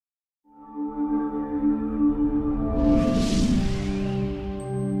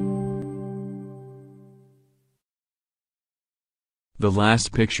The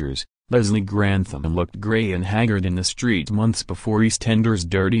last pictures, Leslie Grantham looked grey and haggard in the street months before EastEnders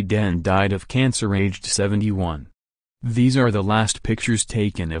Dirty Den died of cancer aged 71. These are the last pictures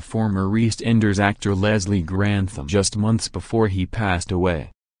taken of former EastEnders actor Leslie Grantham just months before he passed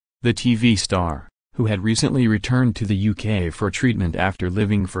away. The TV star, who had recently returned to the UK for treatment after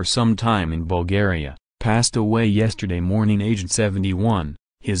living for some time in Bulgaria, passed away yesterday morning aged 71,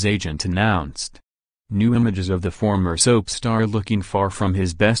 his agent announced. New images of the former soap star looking far from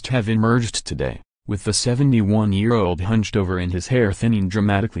his best have emerged today, with the 71-year-old hunched over and his hair thinning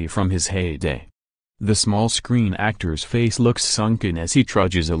dramatically from his heyday. The small-screen actor's face looks sunken as he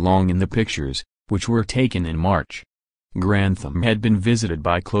trudges along in the pictures, which were taken in March. Grantham had been visited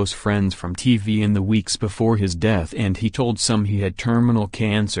by close friends from TV in the weeks before his death, and he told some he had terminal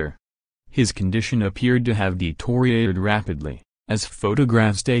cancer. His condition appeared to have deteriorated rapidly, as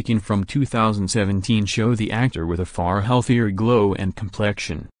photographs taken from 2017 show the actor with a far healthier glow and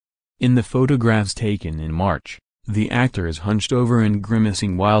complexion. In the photographs taken in March, the actor is hunched over and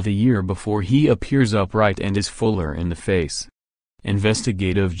grimacing, while the year before he appears upright and is fuller in the face.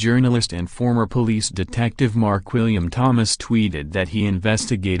 Investigative journalist and former police detective Mark William Thomas tweeted that he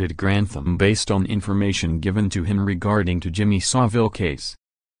investigated Grantham based on information given to him regarding to Jimmy Savile case.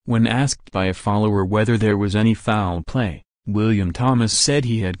 When asked by a follower whether there was any foul play, William Thomas said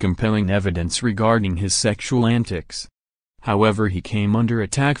he had compelling evidence regarding his sexual antics. However, he came under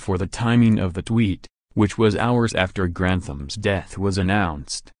attack for the timing of the tweet, which was hours after Grantham's death was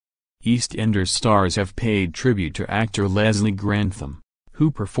announced. EastEnders stars have paid tribute to actor Leslie Grantham,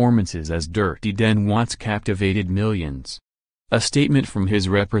 whose performances as Dirty Den once captivated millions. A statement from his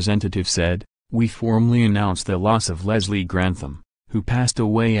representative said, "We formally announce the loss of Leslie Grantham, who passed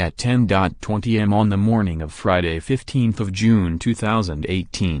away at 10:20 am on the morning of Friday 15th of June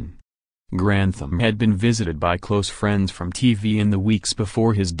 2018. Grantham had been visited by close friends from TV in the weeks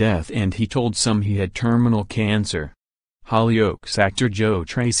before his death, and he told some he had terminal cancer." Hollyoaks actor Joe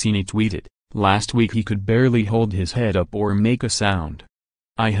Tracini tweeted, "Last week he could barely hold his head up or make a sound.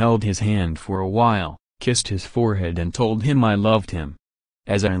 I held his hand for a while, kissed his forehead and told him I loved him.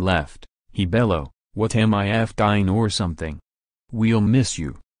 As I left, he bellowed, 'What am I dying or something?' We'll miss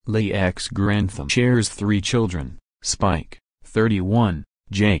you." Lex Grantham shares 3 children, Spike, 31,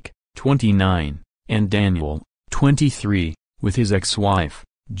 Jake, 29, and Daniel, 23, with his ex-wife,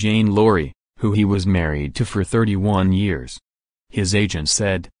 Jane Laurie, who he was married to for 31 years. His agent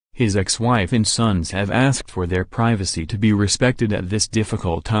said, his ex-wife and sons have asked for their privacy to be respected at this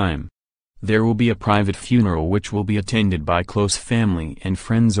difficult time. There will be a private funeral which will be attended by close family and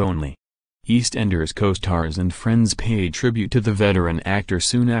friends only. EastEnders co-stars and friends paid tribute to the veteran actor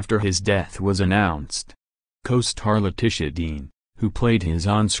soon after his death was announced. Co-star Letitia Dean, who played his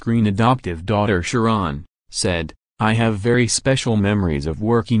on-screen adoptive daughter Sharon, said, "I have very special memories of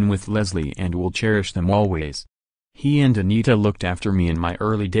working with Leslie and will cherish them always. He and Anita looked after me in my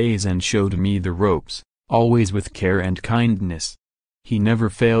early days and showed me the ropes, always with care and kindness. He never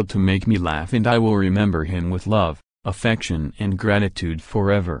failed to make me laugh, and I will remember him with love, affection and gratitude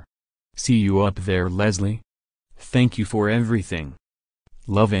forever. See you up there, Leslie. Thank you for everything.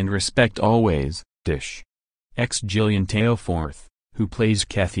 Love and respect always, Dish." Ex-Gillian Tailforth, who plays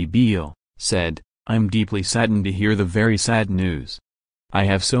Kathy Beale, said, "I'm deeply saddened to hear the very sad news. I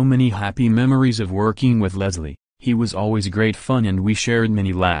have so many happy memories of working with Leslie. He was always great fun and we shared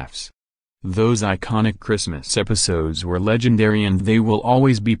many laughs. Those iconic Christmas episodes were legendary and they will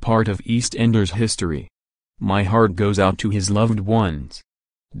always be part of EastEnders history. My heart goes out to his loved ones."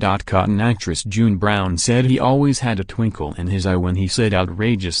 Cotton actress June Brown said he always had a twinkle in his eye when he said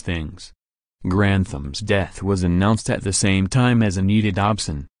outrageous things. Grantham's death was announced at the same time as Anita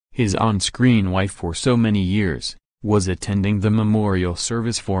Dobson, his on-screen wife for so many years, was attending the memorial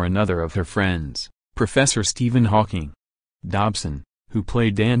service for another of her friends, Professor Stephen Hawking. Dobson, who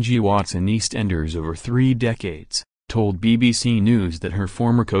played Angie Watts in EastEnders over 3 decades, told BBC News that her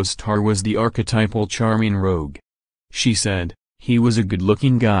former co-star was the archetypal charming rogue. She said, "He was a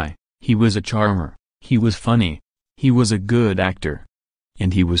good-looking guy, he was a charmer, he was funny, he was a good actor.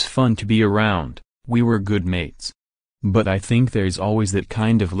 And he was fun to be around, we were good mates. But I think there's always that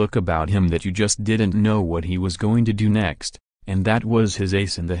kind of look about him that you just didn't know what he was going to do next, and that was his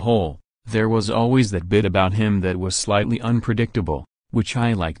ace in the hole. There was always that bit about him that was slightly unpredictable, which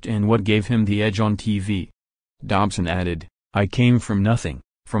I liked and what gave him the edge on TV." Dobson added, "I came from nothing,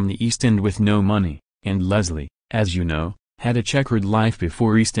 from the East End with no money, and Leslie, as you know, had a checkered life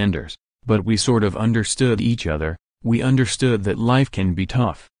before EastEnders, but we sort of understood each other. We understood that life can be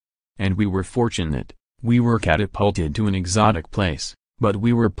tough. And we were fortunate, we were catapulted to an exotic place, but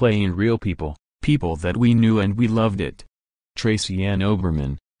we were playing real people, people that we knew and we loved it." Tracy Ann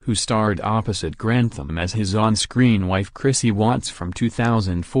Oberman, who starred opposite Grantham as his on-screen wife Chrissy Watts from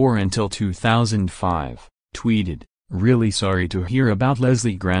 2004 until 2005, tweeted, "Really sorry to hear about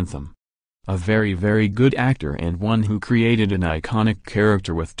Leslie Grantham. A very very good actor and one who created an iconic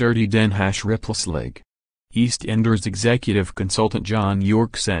character with Dirty Den #Rippleslig." EastEnders executive consultant John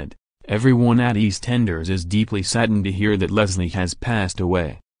York said, "Everyone at EastEnders is deeply saddened to hear that Leslie has passed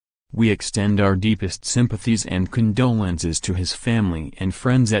away. We extend our deepest sympathies and condolences to his family and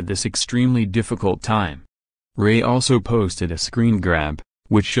friends at this extremely difficult time." Ray also posted a screen grab,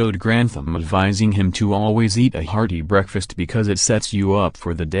 which showed Grantham advising him to always eat a hearty breakfast because it sets you up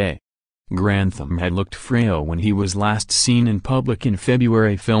for the day. Grantham had looked frail when he was last seen in public in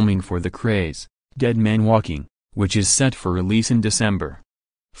February filming for The Craze, Dead Man Walking, which is set for release in December.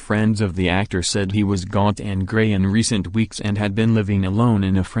 Friends of the actor said he was gaunt and grey in recent weeks and had been living alone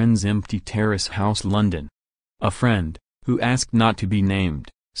in a friend's empty terrace house London. A friend, who asked not to be named,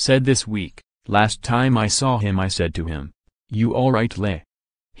 said this week, "Last time I saw him I said to him, 'You all right, Le?'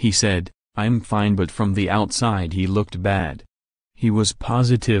 He said, 'I'm fine,' but from the outside he looked bad. He was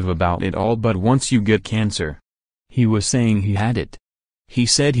positive about it all, but once you get cancer." He was saying he had it. He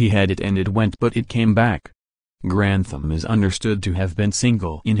said he had it and it went but it came back. Grantham is understood to have been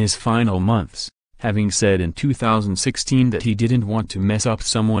single in his final months, having said in 2016 that he didn't want to mess up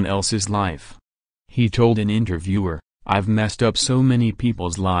someone else's life. He told an interviewer, "I've messed up so many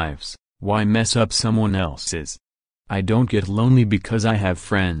people's lives, why mess up someone else's? I don't get lonely because I have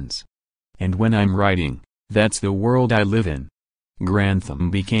friends. And when I'm writing, that's the world I live in."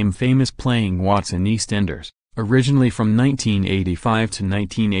 Grantham became famous playing Watts in EastEnders, originally from 1985 to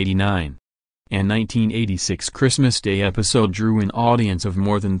 1989. A 1986 Christmas Day episode drew an audience of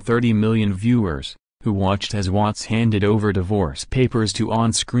more than 30 million viewers, who watched as Watts handed over divorce papers to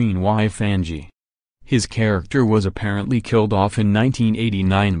on-screen wife Angie. His character was apparently killed off in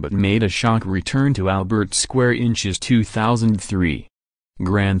 1989 but made a shock return to Albert Square in 2003.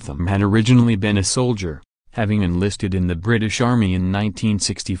 Grantham had originally been a soldier, having enlisted in the British Army in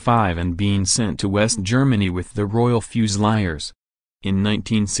 1965 and being sent to West Germany with the Royal Fusiliers. In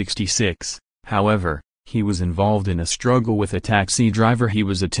 1966, however, he was involved in a struggle with a taxi driver he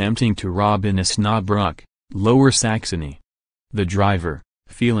was attempting to rob in Osnabrück, Lower Saxony. The driver,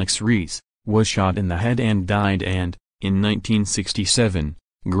 Felix Rees, was shot in the head and died and, in 1967,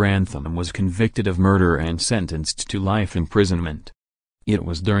 Grantham was convicted of murder and sentenced to life imprisonment. It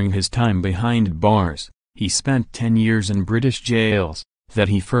was during his time behind bars, he spent 10 years in British jails, that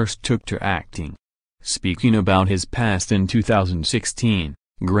he first took to acting. Speaking about his past in 2016,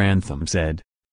 Grantham said,